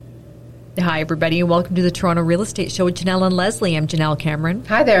Hi, everybody, and welcome to the Toronto Real Estate Show with Janelle and Leslie. I'm Janelle Cameron.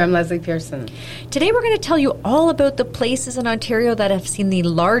 Hi there, I'm Leslie Pearson. Today, we're going to tell you all about the places in Ontario that have seen the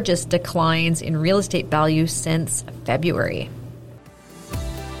largest declines in real estate value since February.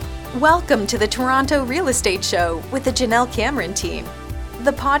 Welcome to the Toronto Real Estate Show with the Janelle Cameron team,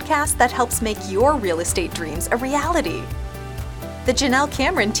 the podcast that helps make your real estate dreams a reality. The Janelle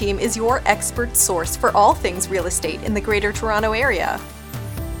Cameron team is your expert source for all things real estate in the Greater Toronto Area.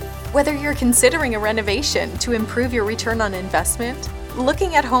 Whether you're considering a renovation to improve your return on investment,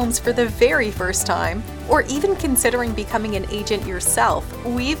 looking at homes for the very first time, or even considering becoming an agent yourself,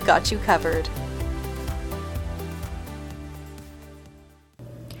 we've got you covered.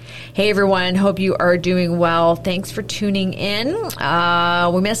 Hey everyone, hope you are doing well. Thanks for tuning in.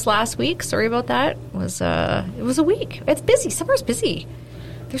 We missed last week. Sorry about that. It was a week. It's busy. Summer's busy.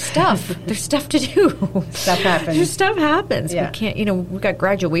 There's stuff. There's stuff to do. Stuff happens. There's stuff happens. Yeah. We can't, we've got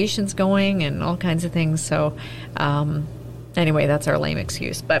graduations going and all kinds of things. So, anyway, that's our lame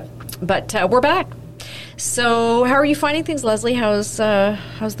excuse. But we're back. So, how are you finding things, Leslie? How's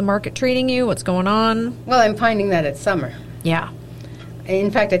the market treating you? What's going on? Well, I'm finding that it's summer. Yeah.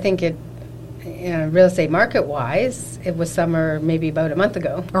 In fact, I think real estate market-wise, it was summer maybe about a month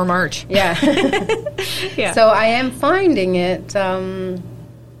ago. Or March. Yeah. Yeah. So I am finding it.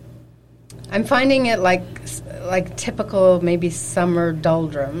 I'm finding it like typical maybe summer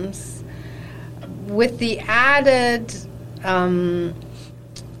doldrums, with the added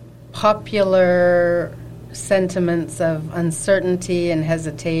popular sentiments of uncertainty and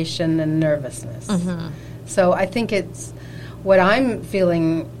hesitation and nervousness. Mm-hmm. So I think it's what I'm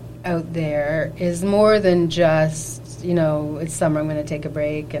feeling out there is more than just, it's summer, I'm going to take a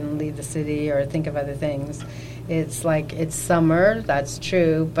break and leave the city or think of other things. It's like, it's summer, that's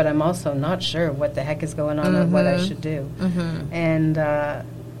true, but I'm also not sure what the heck is going on and what I should do. Mm-hmm. And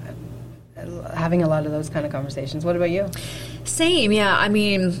having a lot of those kind of conversations. What about you? Same, yeah. I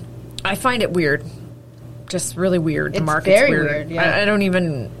mean, I find it weird. Just really weird. The market's very weird, yeah. I don't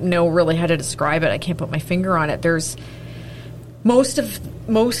even know really how to describe it. I can't put my finger on it. There's most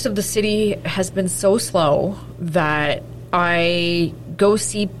of the city has been so slow that I go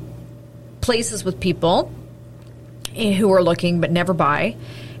see places with people who are looking but never buy,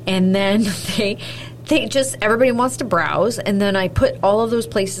 and then they just, everybody wants to browse, and then I put all of those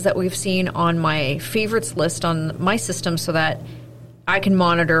places that we've seen on my favorites list on my system so that I can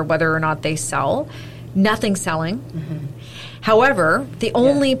monitor whether or not they sell. Nothing's selling. Mm-hmm. However, the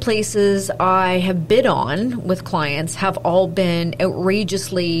only places I have bid on with clients have all been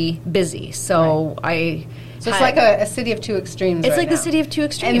outrageously busy. So right. So it's like a city of two extremes. It's right like now. the city of two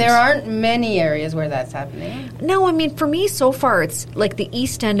extremes. And there aren't many areas where that's happening. No, I mean, for me so far, it's like the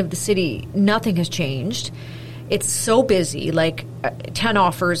east end of the city, nothing has changed. It's so busy, like 10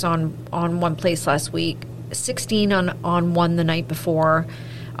 offers on one place last week, 16 on one the night before.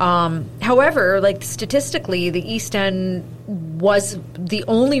 However, like statistically, the East End was the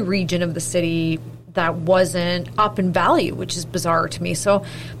only region of the city that wasn't up in value, which is bizarre to me. So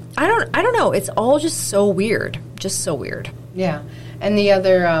I don't know. It's all just so weird. Just so weird. Yeah. And the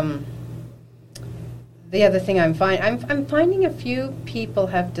other thing I'm finding a few people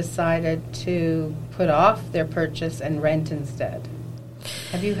have decided to put off their purchase and rent instead.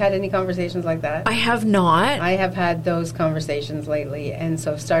 Have you had any conversations like that? I have not. I have had those conversations lately, and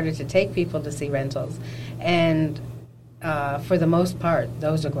so I've started to take people to see rentals. And for the most part,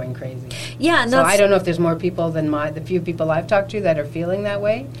 those are going crazy. Yeah. And so I don't know if there's more people than the few people I've talked to that are feeling that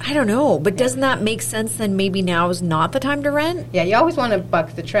way. I don't know. But doesn't that make sense then maybe now is not the time to rent? Yeah, you always want to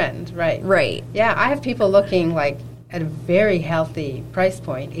buck the trend, right? Right. Yeah, I have people looking like at a very healthy price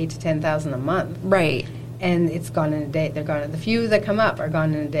point, $8,000 to $10,000 a month. Right. And it's gone in a day. They're gone. The few that come up are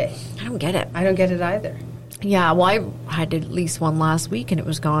gone in a day. I don't get it. I don't get it either. Yeah, well, I had at least one last week, and it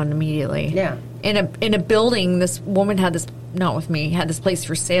was gone immediately. Yeah. In a building, this woman had this, not with me, had this place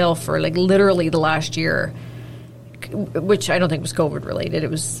for sale for like literally the last year, which I don't think was COVID related. It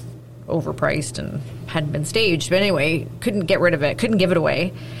was overpriced and hadn't been staged. But anyway, couldn't get rid of it, couldn't give it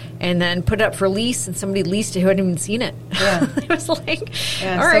away. And then put it up for lease, and somebody leased it who hadn't even seen it. Yeah. It was like,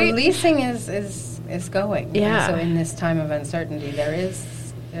 all right. So leasing is going. Yeah. And so in this time of uncertainty, there's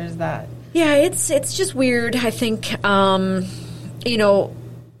that. Yeah, it's just weird. I think,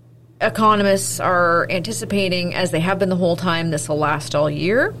 economists are anticipating, as they have been the whole time, this will last all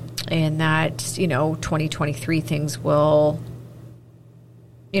year, and that, 2023 things will,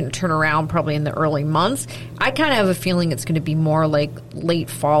 turn around probably in the early months. I kind of have a feeling it's going to be more like late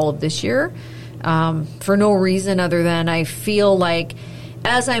fall of this year, for no reason other than I feel like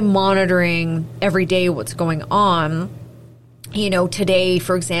as I'm monitoring every day what's going on, Today,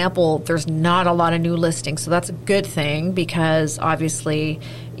 for example, there's not a lot of new listings. So that's a good thing because obviously,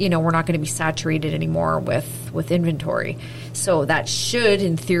 we're not going to be saturated anymore with inventory. So that should,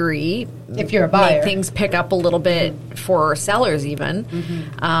 in theory, if you're a buyer, make things pick up a little bit for sellers even.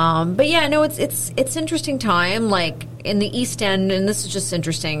 But yeah, no, it's interesting time. Like in the East End, and this is just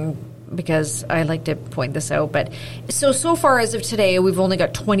interesting because I like to point this out. But so far as of today, we've only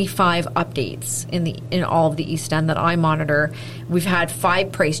got 25 updates in all of the East End that I monitor. We've had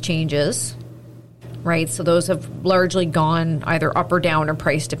 5 price changes, right? So those have largely gone either up or down or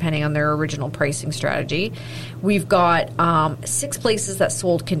price depending on their original pricing strategy. We've got 6 places that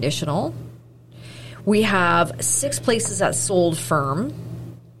sold conditional. We have 6 places that sold firm.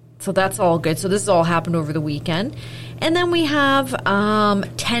 So that's all good. So this has all happened over the weekend. And then we have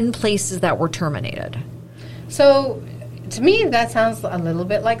 10 places that were terminated. So to me, that sounds a little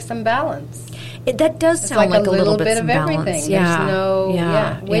bit like some balance. That does sound like a little bit of balance. Everything.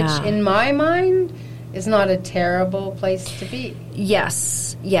 Yeah. There's which in my mind is not a terrible place to be.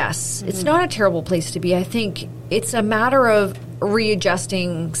 Yes. It's not a terrible place to be. I think it's a matter of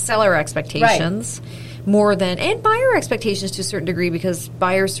readjusting seller expectations. Right. More than, and buyer expectations to a certain degree, because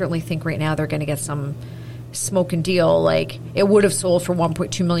buyers certainly think right now they're going to get some smoke and deal. Like, it would have sold for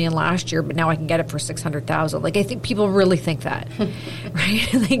 $1.2 million last year, but now I can get it for $600,000. Like, I think people really think that,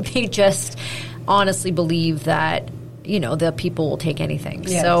 right? Like, they just honestly believe that, the people will take anything.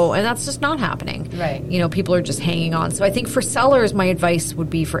 Yes. So, and that's just not happening. Right. People are just hanging on. So I think for sellers, my advice would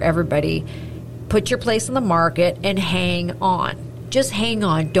be for everybody, put your place in the market and hang on. Just hang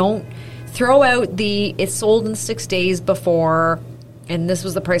on. Don't throw out it sold in 6 days before, and this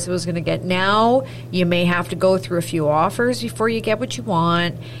was the price it was going to get. Now you may have to go through a few offers before you get what you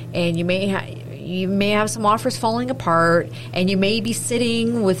want, and you may have some offers falling apart, and you may be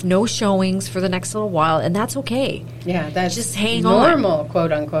sitting with no showings for the next little while, and that's okay. Yeah, that's just hang on. Normal,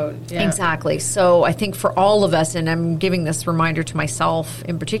 quote unquote. Yeah. Exactly. So I think for all of us, and I'm giving this reminder to myself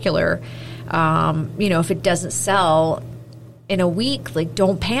in particular, if it doesn't sell in a week, like,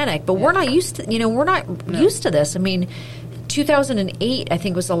 don't panic. But we're not used to, used to this. I mean, 2008, I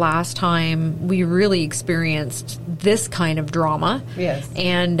think, was the last time we really experienced this kind of drama. Yes.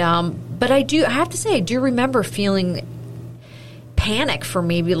 And, but I have to say, I do remember feeling panic for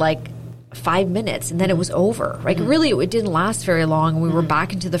maybe like 5 minutes, and then it was over. Like, really, it didn't last very long. We were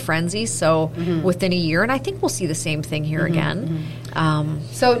back into the frenzy. So within a year, and I think we'll see the same thing here again.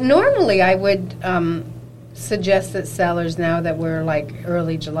 So normally I would, suggest that sellers, now that we're like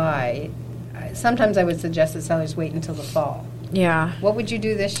early July, sometimes I would suggest that sellers wait until the fall. Yeah. What would you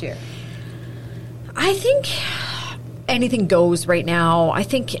do this year? I think anything goes right now. I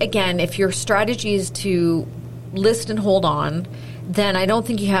think, again, if your strategy is to list and hold on, then I don't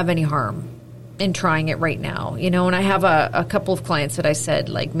think you have any harm in trying it right now. And I have a couple of clients that I said,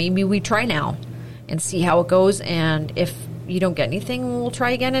 like, maybe we try now and see how it goes, and if you don't get anything, we'll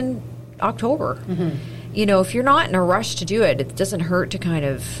try again in October. If you're not in a rush to do it, it doesn't hurt to kind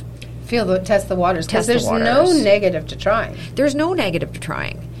of test the waters, because there's no negative to trying. There's no negative to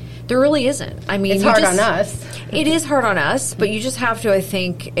trying. There really isn't. I mean, it's hard on us. It is hard on us, but you just have to, I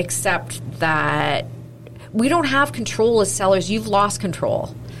think, accept that we don't have control as sellers. You've lost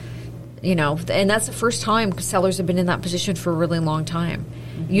control, and that's the first time sellers have been in that position for a really long time.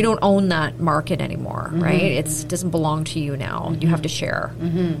 You don't own that market anymore, right? It doesn't belong to you now. You have to share.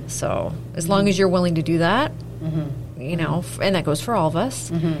 So as long as you're willing to do that, and that goes for all of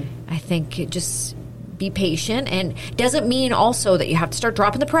us, I think just be patient. And doesn't mean also that you have to start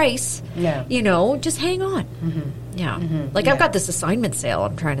dropping the price. Yeah. Just hang on. Yeah. Like, I've got this assignment sale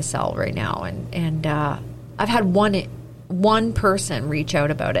I'm trying to sell right now, and I've had one person reach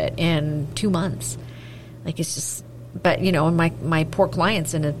out about it in 2 months. Like, it's just... But, and my poor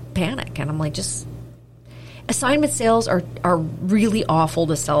client's in a panic. And I'm like, just... Assignment sales are really awful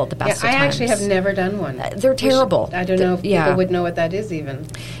to sell at the best of times. I actually have never done one. They're terrible. I don't know if people would know what that is even.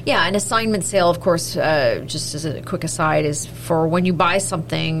 Yeah, an assignment sale, of course, just as a quick aside, is for when you buy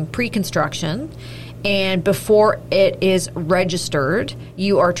something pre-construction, and before it is registered,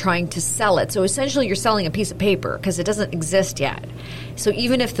 you are trying to sell it. So essentially you're selling a piece of paper because it doesn't exist yet. So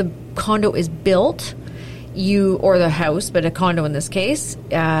even if the condo is built... or the house, but a condo in this case,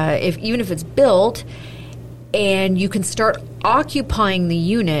 even if it's built and you can start occupying the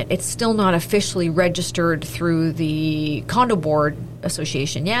unit, it's still not officially registered through the Condo Board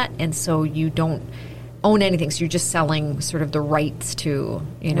Association yet, and so you don't own anything. So you're just selling sort of the rights to,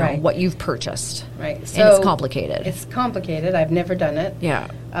 what you've purchased. Right. So and it's complicated. It's complicated. I've never done it. Yeah.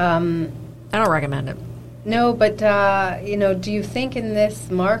 I don't recommend it. No, but, do you think in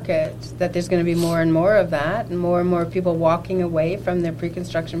this market that there's going to be more and more of that and more people walking away from their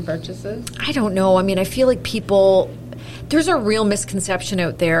pre-construction purchases? I don't know. I mean, I feel like there's a real misconception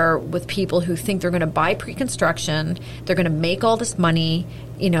out there with people who think they're going to buy pre-construction, they're going to make all this money,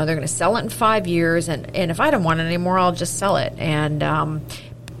 they're going to sell it in 5 years, and if I don't want it anymore, I'll just sell it. And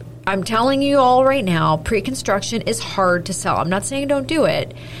I'm telling you all right now, pre-construction is hard to sell. I'm not saying don't do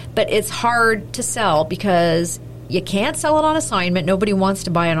it, but it's hard to sell because you can't sell it on assignment. Nobody wants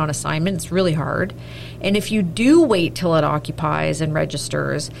to buy it on assignment. It's really hard. And if you do wait till it occupies and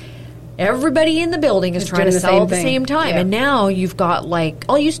registers, everybody in the building is trying to sell at the same time. Yeah. And now you've got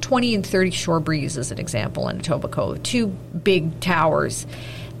I'll use 20 and 30 Shore Breeze as an example in Etobicoke, 2 big towers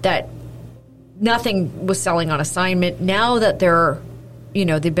that nothing was selling on assignment. Now that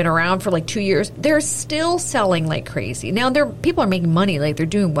they've been around for 2 years, they're still selling like crazy. Now people are making money, they're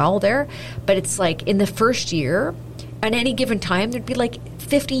doing well there, but it's in the first year, at any given time, there'd be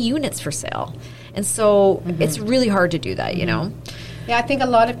 50 units for sale. And so it's really hard to do that, Yeah, I think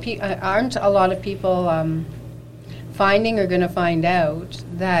aren't a lot of people finding or going to find out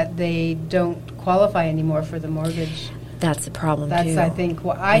that they don't qualify anymore for the mortgage. That's the problem too. I think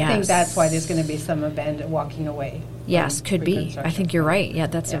that's why there's going to be some abandoned walking away. Yes, could be. I think you're right. Yeah,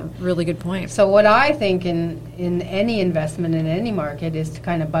 that's a really good point. So what I think in any investment in any market is to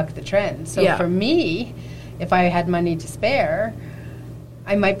kind of buck the trend. So for me, if I had money to spare,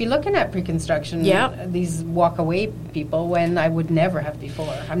 I might be looking at pre-construction, these walk-away people, when I would never have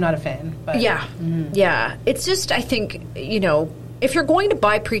before. I'm not a fan. But yeah. It's just, I think, if you're going to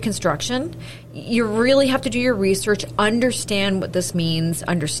buy pre-construction, you really have to do your research, understand what this means,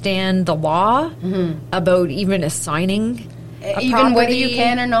 understand the law about even assigning a even property, whether you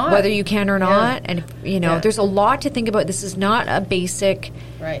can or not. Whether you can or not. And, there's a lot to think about. This is not a basic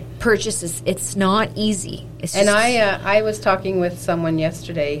purchase. It's not easy. And I was talking with someone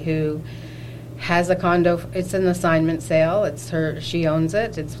yesterday who has a condo. It's an assignment sale. It's she owns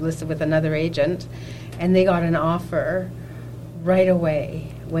it. It's listed with another agent. And they got an offer right away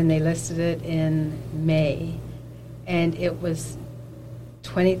when they listed it in May, and it was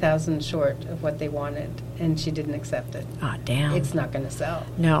 $20,000 short of what they wanted, and she didn't accept it. Ah, damn! It's not going to sell.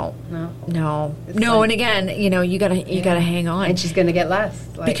 No. And again, you gotta hang on, and she's going to get less.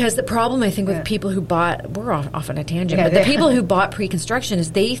 Because the problem, I think, with people who bought, we're off on a tangent, but the people who bought pre-construction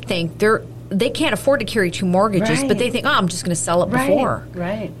is they think they can't afford to carry 2 mortgages, but they think, I'm just going to sell it before.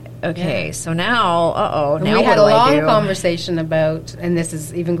 Right. Okay, so now, now we had a long conversation about, and this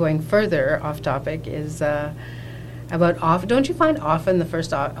is even going further off topic, is about don't you find often the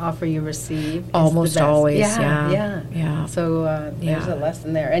first offer you receive is almost the best? Always, yeah. So there's a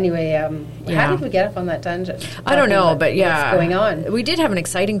lesson there. Anyway, how did we get up on that tangent? I don't know, but what's going on? We did have an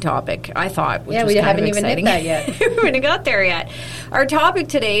exciting topic, I thought. Which was we kind haven't of even exciting. hit that yet. We haven't got there yet. Our topic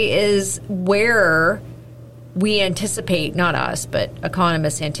today is where we anticipate, not us, but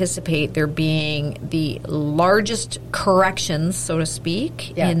economists anticipate there being the largest corrections, so to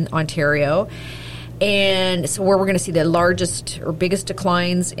speak, in Ontario. And so where we're going to see the largest or biggest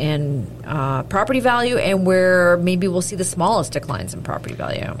declines in property value, and where maybe we'll see the smallest declines in property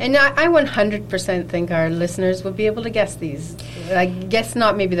value. And I 100% think our listeners will be able to guess these. I guess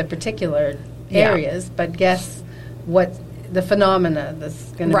not maybe the particular areas, but guess what the phenomena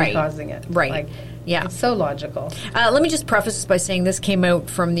that's going to be causing it. Right. It's so logical. Let me just preface this by saying this came out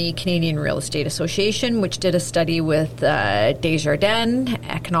from the Canadian Real Estate Association, which did a study with Desjardins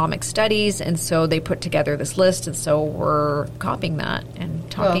Economic Studies, and so they put together this list, and so we're copying that and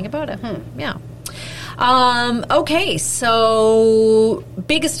talking about it. Yeah. Okay, so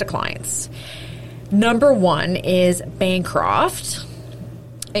biggest declines. Number 1 is Bancroft,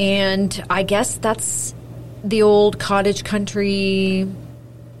 and I guess that's the old cottage country.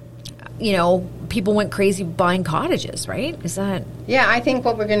 People went crazy buying cottages, right? Is that? Yeah, I think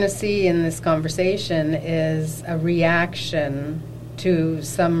what we're going to see in this conversation is a reaction to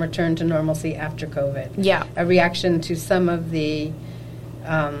some return to normalcy after COVID. Yeah. A reaction to some of the,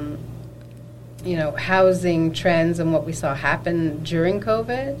 housing trends and what we saw happen during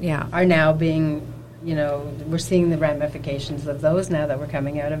COVID are now being, we're seeing the ramifications of those now that we're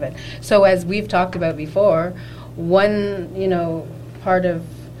coming out of it. So as we've talked about before, one, part of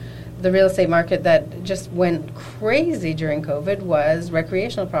the real estate market that just went crazy during COVID was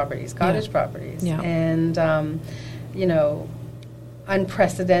recreational properties, cottage properties. Yeah. And,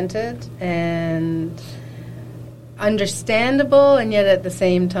 unprecedented and understandable, and yet at the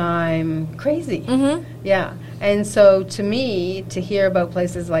same time crazy. Mm-hmm. Yeah. And so to me, to hear about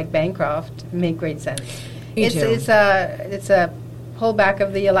places like Bancroft make great sense. It's a pullback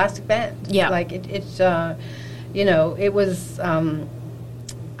of the elastic band. Yeah. Like it was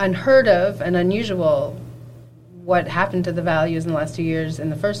unheard of and unusual what happened to the values in the last 2 years in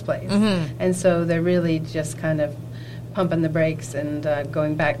the first place. Mm-hmm. And so they're really just kind of pumping the brakes and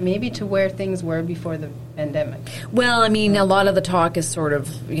going back maybe to where things were before the pandemic. Well, I mean, a lot of the talk is sort of,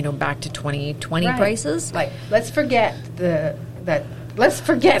 back to 2020 Right. prices. Like, let's forget that COVID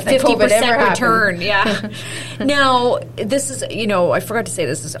 50% ever happened. return, yeah. Now, this is, I forgot to say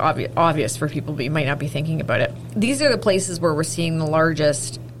this is obvious for people, but you might not be thinking about it. These are the places where we're seeing the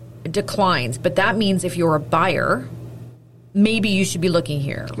largest declines, but that means if you're a buyer, maybe you should be looking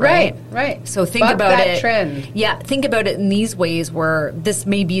here, right? Right. So think Buck about that it. trend. Yeah, think about it in these ways where this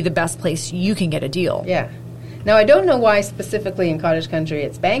may be the best place you can get a deal. Yeah. Now, I don't know why specifically in cottage country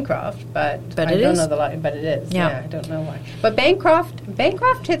it's Bancroft, but I it don't is? know but it is. Yeah. I don't know why. But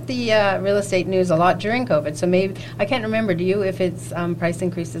Bancroft hit the real estate news a lot during COVID. So maybe I can't remember. Do you if its price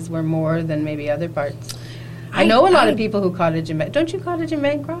increases were more than maybe other parts? I know a lot of people who cottage in don't you cottage in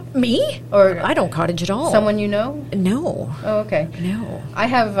Bancroft? Me? Or I don't cottage at all. Someone you know? No. Oh, okay. No. I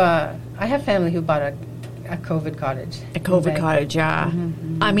have family who bought a COVID cottage. A COVID cottage, yeah.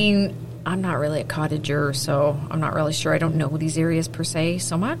 I mean, I'm not really a cottager, so I'm not really sure. I don't know these areas per se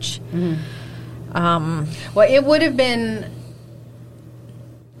so much. Well, it would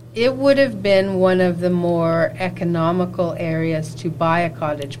have been one of the more economical areas to buy a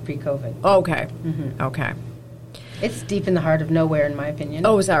cottage pre-COVID. Okay. Okay. It's deep in the heart of nowhere, in my opinion.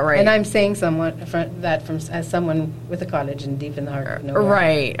 Oh, is that right? And I'm saying as someone with a cottage and deep in the heart of nowhere.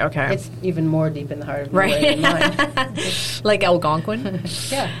 Right, okay. It's even more deep in the heart of nowhere than mine. Like Algonquin?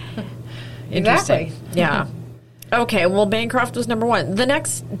 Yeah. Interesting. Exactly. Yeah. Okay, well, Bancroft was number one. The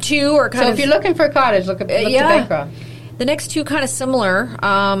next two are kind So of... if you're looking for a cottage, look to Bancroft. The next two kind of similar.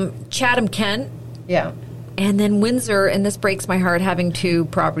 Chatham, Kent. Yeah. And then Windsor, and this breaks my heart having two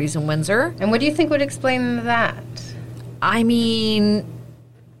properties in Windsor. And what do you think would explain that? I mean,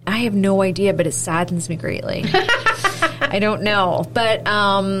 I have no idea, but it saddens me greatly. I don't know. But,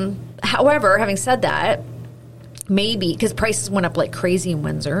 however, having said that, maybe, because prices went up like crazy in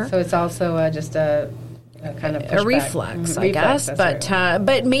Windsor. So it's also just a kind of a reflex, I guess.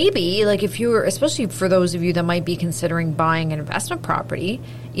 But maybe, like if you're, especially for those of you that might be considering buying an investment property,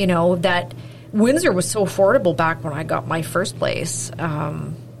 that Windsor was so affordable back when I got my first place.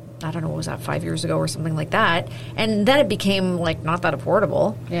 I don't know, what was that, 5 years ago or something like that? And then it became like not that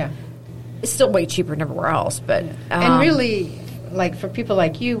affordable. Yeah. It's still way cheaper than everywhere else, but and really, like for people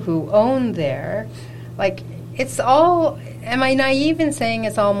like you who own there, like it's all. Am I naive in saying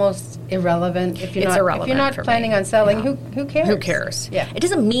it's almost irrelevant if you're not planning on selling? Yeah. Who cares? Who cares? Yeah, it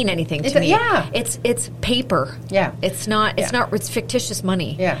doesn't mean anything to me. Yeah, it's paper. Yeah, it's not. It's not. It's fictitious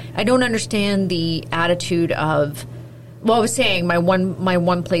money. Yeah, I don't understand the attitude of. Well, I was saying my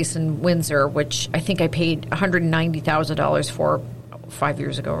one place in Windsor, which I think I paid $190,000 for 5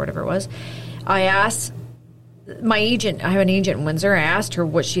 years ago or whatever it was. I asked my agent. I have an agent in Windsor. I asked her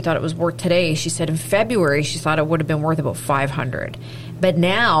what she thought it was worth today. She said in February she thought it would have been worth about $500, but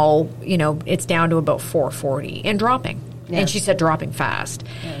now it's down to about $440 and dropping. Yeah. And she said dropping fast.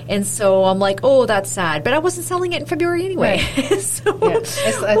 Yeah. And so I'm like, oh, that's sad. But I wasn't selling it in February anyway. Right. So what's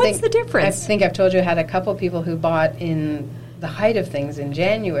the difference? I think I've told you I had a couple people who bought in the height of things in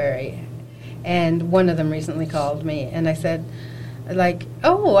January, and one of them recently called me, and I said, like,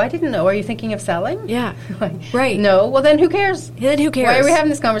 oh, I didn't know. Are you thinking of selling? Yeah. Like, right. No. Well, then who cares? Then who cares? Why are we having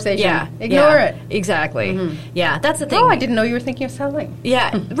this conversation? Yeah. Ignore it. Exactly. Mm-hmm. Yeah, that's the thing. Oh, I didn't know you were thinking of selling.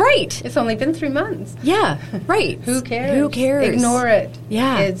 Yeah. Right. It's only been 3 months. Yeah. Right. Who cares? Who cares? Ignore it.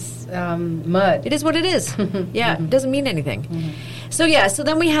 Yeah. It's mud. It is what it is. Yeah. It doesn't mean anything. So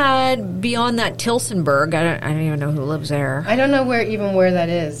then we had beyond that Tilsonburg. I don't even know who lives there. I don't know where that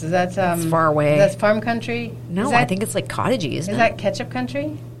is. Is that it's far away? That's farm country? No, I think it's like cottagey. Is that ketchup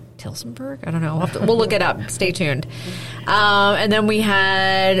country? Tilsonburg? I don't know. We'll look it up. Stay tuned. And then we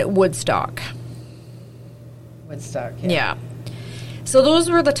had Woodstock. Woodstock. Yeah. So those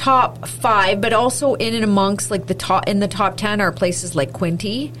were the top 5, but also in and amongst like the top 10 are places like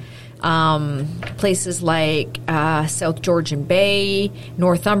Quinte. Places like South Georgian Bay,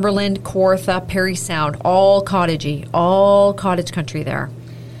 Northumberland, Kawartha, Parry Sound, all cottage country there.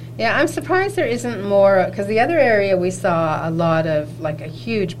 Yeah, I'm surprised there isn't more, because the other area we saw a lot of, like a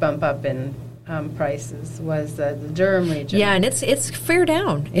huge bump up in prices was the Durham region. Yeah, and it's fair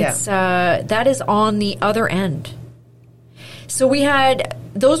down. It's that is on the other end. So we had,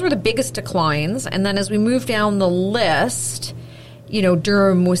 those were the biggest declines, and then as we move down the list,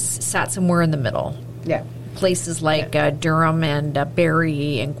 Durham sat somewhere in the middle. Yeah. places like Durham and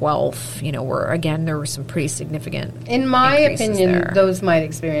Barrie and Guelph, where, again, there were some pretty significant In my increases opinion, there. those might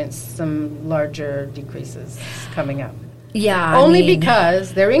experience some larger decreases coming up. Yeah. Only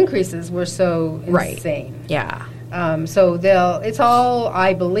because their increases were so Right. insane. Yeah. So it's all,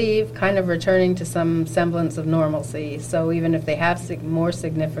 I believe, kind of returning to some semblance of normalcy. So even if they have more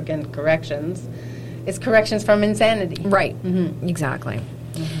significant corrections, it's corrections from insanity. Right. Exactly.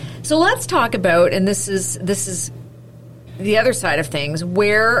 So let's talk about, and this is the other side of things,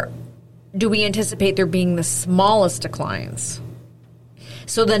 where do we anticipate there being the smallest declines?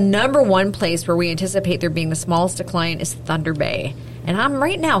 So the number one place where we anticipate there being the smallest decline is Thunder Bay. And I'm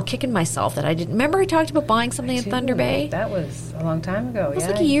right now kicking myself that I didn't. Remember I talked about buying something in Thunder Bay? That was a long time ago. It was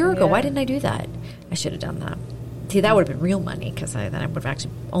like a year ago. Why didn't I do that? I should have done that. See, that would have been real money because then I would have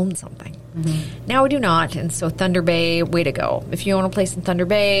actually owned something. Now I do not. And so Thunder Bay, way to go. If you own a place in Thunder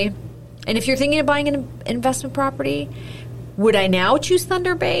Bay, and if you're thinking of buying an investment property, would I now choose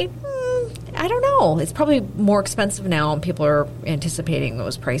Thunder Bay? I don't know. It's probably more expensive now, and people are anticipating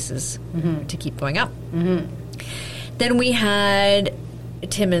those prices to keep going up. Then we had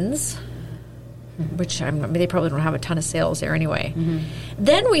Timmins, which they probably don't have a ton of sales there anyway.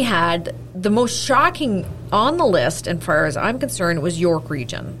 Then we had the most shocking on the list, as far as I'm concerned, was York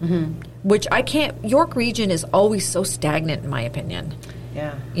Region, which York Region is always so stagnant in my opinion.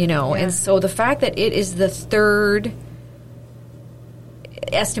 Yeah. And so the fact that it is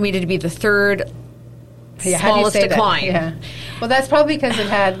estimated to be the third smallest decline. Yeah. Well, that's probably because it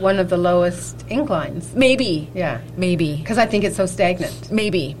had one of the lowest inclines. Maybe. Yeah. Maybe. Because I think it's so stagnant.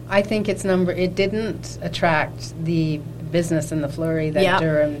 Maybe. I think it didn't attract the business and the flurry that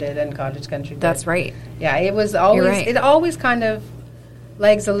Durham did and Cottage Country did. That's right. Yeah, it was always, You're right. It always kind of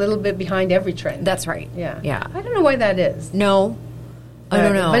lags a little bit behind every trend. That's right. Yeah. Yeah. I don't know why that is. No. I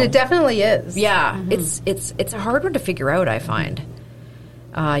don't know. But it definitely is. Yeah. It's a hard one to figure out, I find.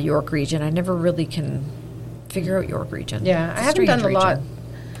 York Region. I never really can figure out York Region. Yeah, I haven't done a lot.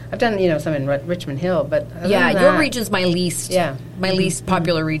 I've done, some in Richmond Hill, but York Region's my least. Yeah. My least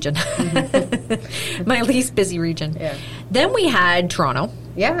popular region. My least busy region. Yeah. Then we had Toronto.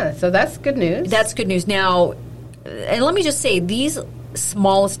 Yeah, so that's good news. That's good news. Now, and let me just say, these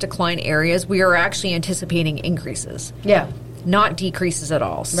smallest decline areas, we are actually anticipating increases. Yeah. Not decreases at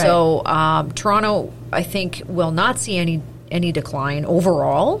all. Right. So Toronto, I think, will not see any decline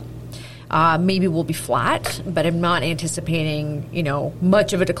overall. Maybe we'll be flat, but I'm not anticipating,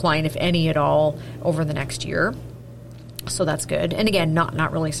 much of a decline, if any at all, over the next year. So that's good. And again,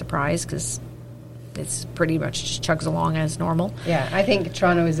 not really surprised because it's pretty much just chugs along as normal. Yeah, I think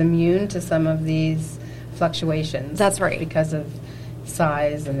Toronto is immune to some of these fluctuations. That's right. Because of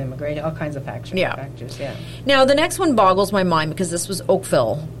size and immigration, all kinds of factors. Yeah. Yeah. Now, the next one boggles my mind because this was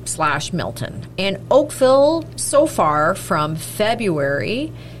Oakville/Milton. And Oakville, so far, from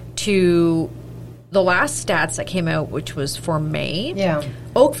February to the last stats that came out, which was for May,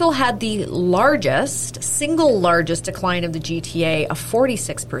 Oakville had the single largest decline of the GTA of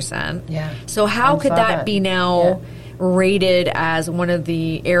 46%. Yeah. So how could that be now rated as one of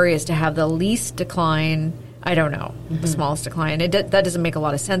the areas to have the least decline? I don't know. The smallest decline. That doesn't make a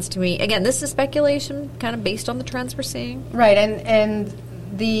lot of sense to me. Again, this is speculation, kind of based on the trends we're seeing. Right, and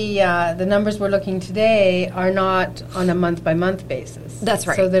the numbers we're looking today are not on a month-by-month basis. That's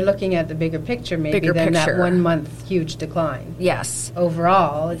right. So they're looking at the bigger picture maybe than that 1 month huge decline. Yes.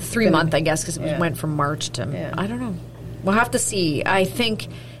 Overall, it's 3 month, I guess, because it went from March to, I don't know. We'll have to see. I think,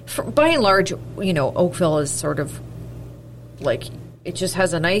 by and large, Oakville is sort of like, it just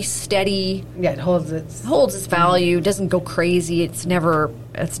has a nice, steady... Yeah, it holds its value, doesn't go crazy. It's never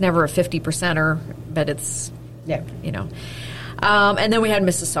a 50%er, but it's, and then we had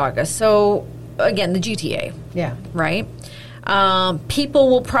Mississauga. So, again, the GTA. Yeah. Right?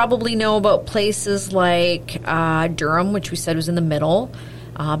 People will probably know about places like Durham, which we said was in the middle,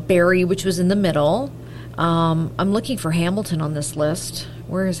 Barrie, which was in the middle. I'm looking for Hamilton on this list.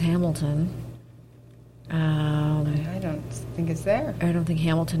 Where is Hamilton? I don't think it's there. I don't think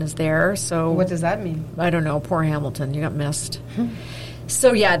Hamilton is there. So what does that mean? I don't know. Poor Hamilton. You got missed.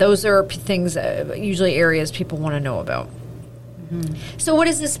 So, yeah, those are things, usually areas people want to know about. So what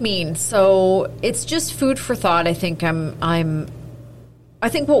does this mean? So it's just food for thought. I think I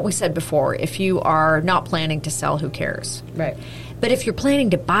think what we said before, if you are not planning to sell, who cares? Right. But if you're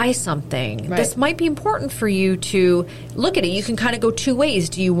planning to buy something, this might be important for you to look at it. You can kind of go two ways.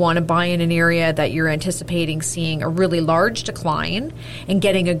 Do you want to buy in an area that you're anticipating seeing a really large decline and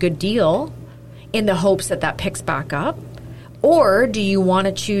getting a good deal in the hopes that picks back up? Or do you want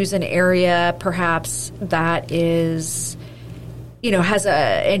to choose an area perhaps that is has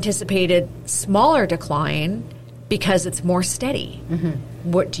a anticipated smaller decline because it's more steady.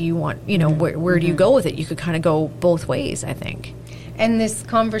 What do you want? Where do you go with it? You could kind of go both ways, I think. And this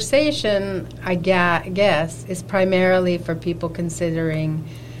conversation, I guess, is primarily for people considering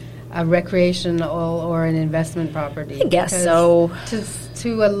a recreational or an investment property. I guess so.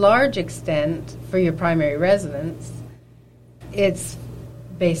 To a large extent, for your primary residence, it's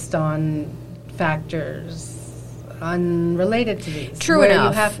based on factors unrelated to these. True where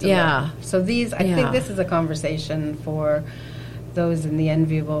enough. You have to live. So I think this is a conversation for those in the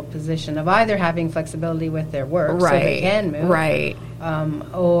enviable position of either having flexibility with their work so they can move,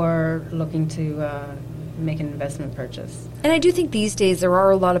 or looking to make an investment purchase. And I do think these days there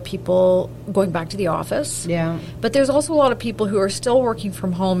are a lot of people going back to the office. Yeah. But there's also a lot of people who are still working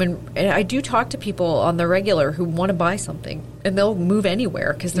from home. And I do talk to people on the regular who want to buy something. And they'll move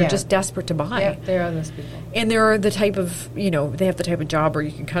anywhere because they're just desperate to buy. Yeah, there are those people. And they're the type of, they have the type of job where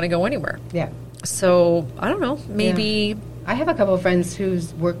you can kind of go anywhere. Yeah. So, I don't know, maybe... Yeah. I have a couple of friends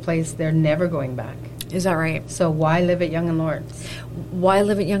whose workplace, they're never going back. Is that right? So why live at Yonge and Lawrence? Why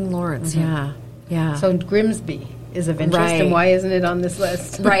live at Yonge and Lawrence, yeah. So Grimsby is of interest, and why isn't it on this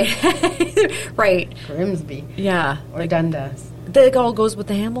list? Right. Right. Grimsby. Yeah. Or Dundas. That all goes with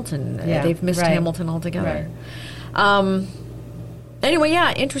the Hamilton. Yeah, They've missed Hamilton altogether. Right. Anyway,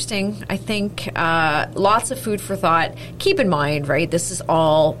 interesting. I think lots of food for thought. Keep in mind, right, this is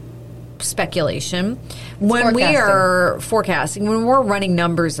all speculation. When we are forecasting, when we're running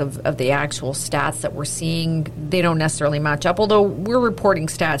numbers of the actual stats that we're seeing, they don't necessarily match up, although we're reporting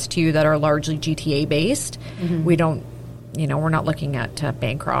stats to you that are largely GTA based. We don't, we're not looking at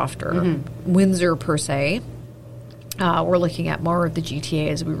Bancroft or Windsor per se. We're looking at more of the GTA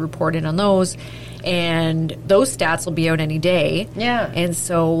as we reported on those, and those stats will be out any day. Yeah. And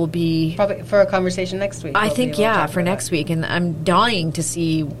so we'll be... Probably for a conversation next week. I think, for next week. And I'm dying to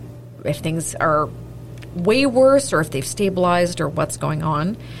see if things are way worse or if they've stabilized or what's going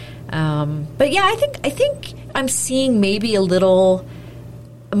on. But yeah, I think I'm seeing maybe a little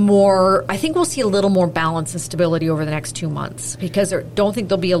more... I think we'll see a little more balance and stability over the next 2 months because I don't think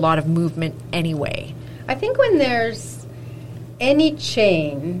there'll be a lot of movement anyway. I think when there's any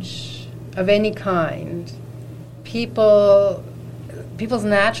change of any kind, people's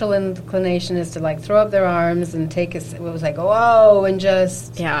natural inclination is to throw up their arms and take it was whoa, and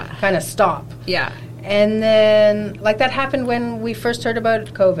just kind of stop. Yeah. And then that happened when we first heard about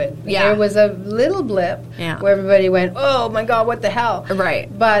COVID. Yeah. There was a little blip where everybody went, oh my God, what the hell? Right.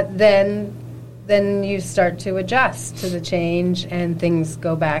 But then you start to adjust to the change and things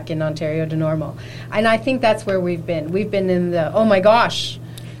go back in Ontario to normal. And I think that's where we've been. We've been in the, oh my gosh,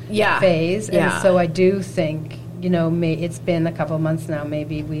 phase. And so I do think, it's been a couple of months now.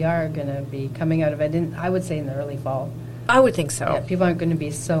 Maybe we are going to be coming out of it, I would say in the early fall. I would think so. Yeah, people aren't going to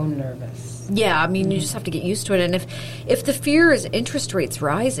be so nervous. Yeah, I mean, you just have to get used to it. And if the fear is interest rates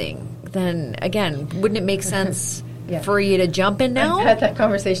rising, then, again, wouldn't it make sense... for you to jump in now? I've had that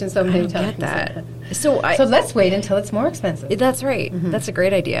conversation so many times. Get that. So let's wait until it's more expensive. That's right. That's a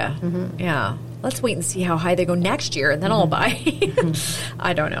great idea. Yeah. Let's wait and see how high they go next year, and then I'll buy.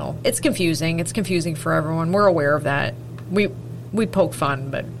 I don't know. It's confusing. It's confusing for everyone. We're aware of that. We poke fun,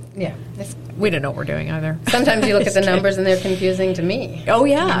 but we don't know what we're doing either. Sometimes you look at the numbers and they're confusing to me. Oh,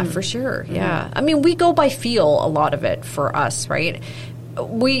 yeah, for sure. Yeah. I mean, we go by feel a lot of it for us, right?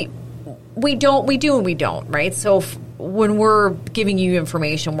 We do and we don't, right? So when we're giving you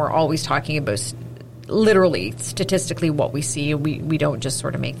information, we're always talking about literally, statistically, what we see. We don't just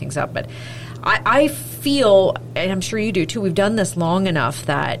sort of make things up. But I feel, and I'm sure you do too, we've done this long enough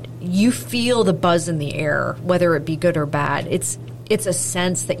that you feel the buzz in the air, whether it be good or bad. It's a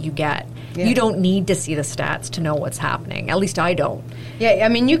sense that you get. Yeah. You don't need to see the stats to know what's happening. At least I don't. Yeah, I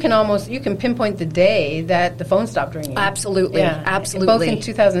mean, you can pinpoint the day that the phone stopped ringing. Absolutely, absolutely. Both in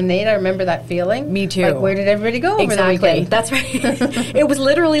 2008, I remember that feeling. Me too. Where did everybody go over the weekend? That's right. It was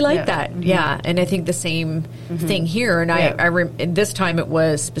literally like that. Yeah, and I think the same thing here. And and this time it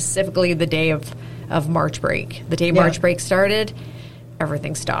was specifically the day of March break. The day March break started,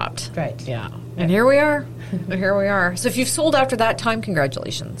 everything stopped. Right. Yeah. And here we are. Here we are. So if you've sold after that time,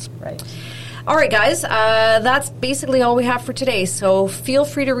 congratulations. Right. All right, guys. That's basically all we have for today. So feel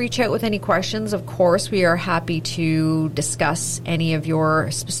free to reach out with any questions. Of course, we are happy to discuss any of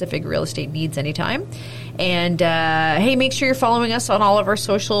your specific real estate needs anytime. And, hey, make sure you're following us on all of our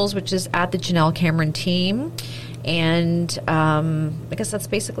socials, which is at the Janelle Cameron Team. And I guess that's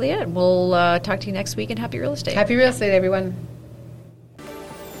basically it. We'll talk to you next week, and happy real estate. Happy real estate, everyone.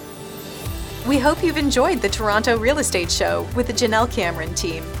 We hope you've enjoyed the Toronto Real Estate Show with the Janelle Cameron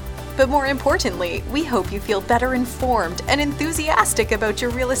Team. But more importantly, we hope you feel better informed and enthusiastic about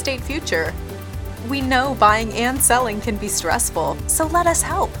your real estate future. We know buying and selling can be stressful, so let us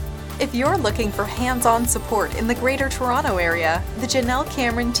help. If you're looking for hands-on support in the Greater Toronto Area, the Janelle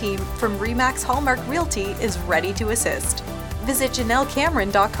Cameron team from RE/MAX Hallmark Realty is ready to assist. Visit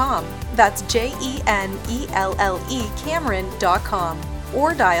JanelleCameron.com, that's JENELLE Cameron.com,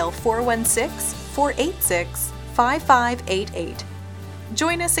 or dial 416-486-5588.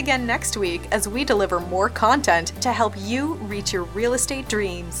 Join us again next week as we deliver more content to help you reach your real estate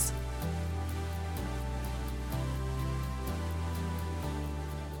dreams.